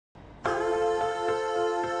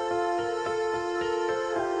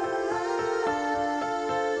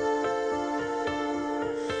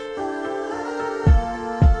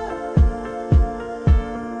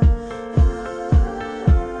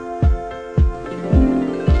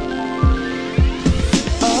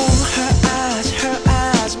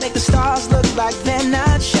feels like they're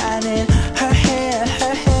not shining. Her hair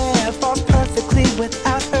falls perfectly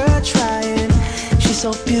without her trying. She's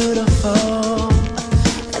so beautiful,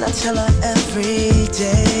 and I tell her every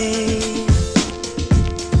day.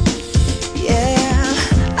 Yeah,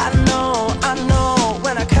 I know,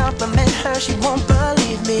 when I compliment her, she won't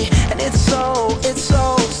believe me. And it's so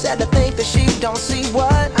sad to think that she don't see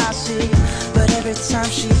what I see. But every time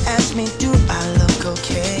she asks me, do I look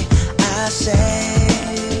okay, I say,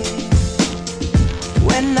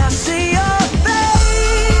 when I see your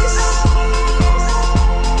face,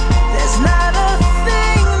 there's not a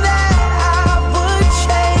thing that I would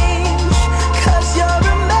change. 'Cause you're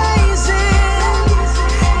amazing,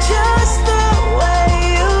 just the way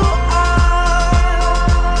you are.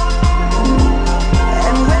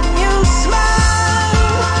 And when you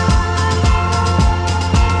smile,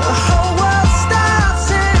 the whole world stops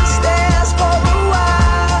and stares for a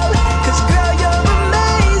while. 'Cause girl, you're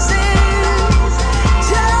amazing,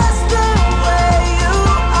 just the way you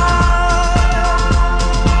are.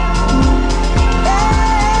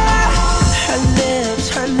 Yeah. Her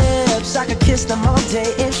lips, I could kiss them all day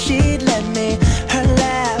if she'd let me. Her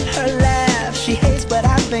laugh, she hates, but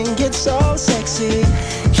I think it's so sexy.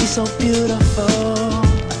 She's so beautiful,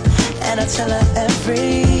 and I tell her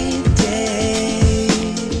every day.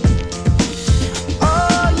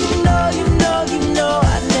 Oh, you know,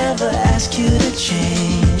 I never ask you to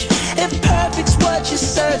change. If perfect's what you're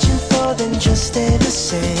searching for, then just stay the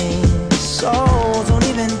same. So don't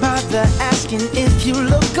even bother asking if you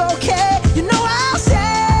look okay. You know I'll say,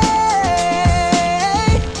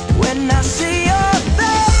 when I see your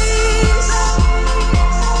face,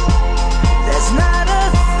 there's not a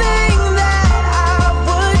thing that I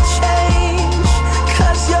would change.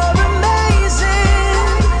 'Cause you're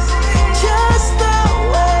amazing, just the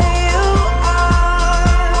way you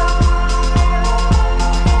are.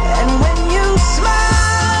 And when you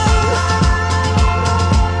smile,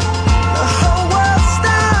 the whole world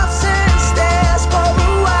stops and stares for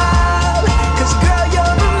a while. 'Cause girl,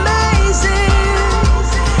 you're amazing,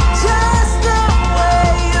 just the way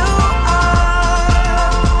you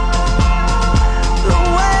are. The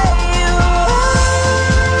way you are,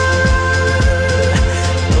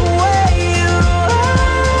 the way you are.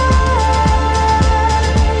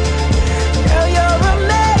 Girl, you're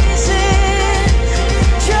amazing,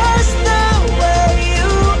 just the way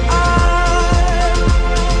you are.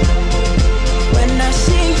 When I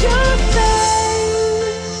see your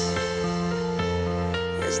face,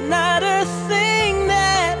 there's not a thing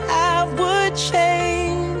that I would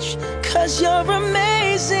change. 'Cause you're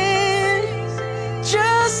amazing,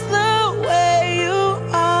 just the way you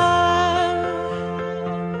are.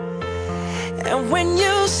 And when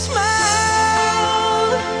you smile,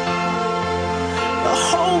 the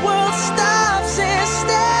whole world stops and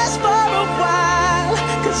stares for a while.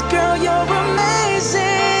 'Cause girl, you're amazing,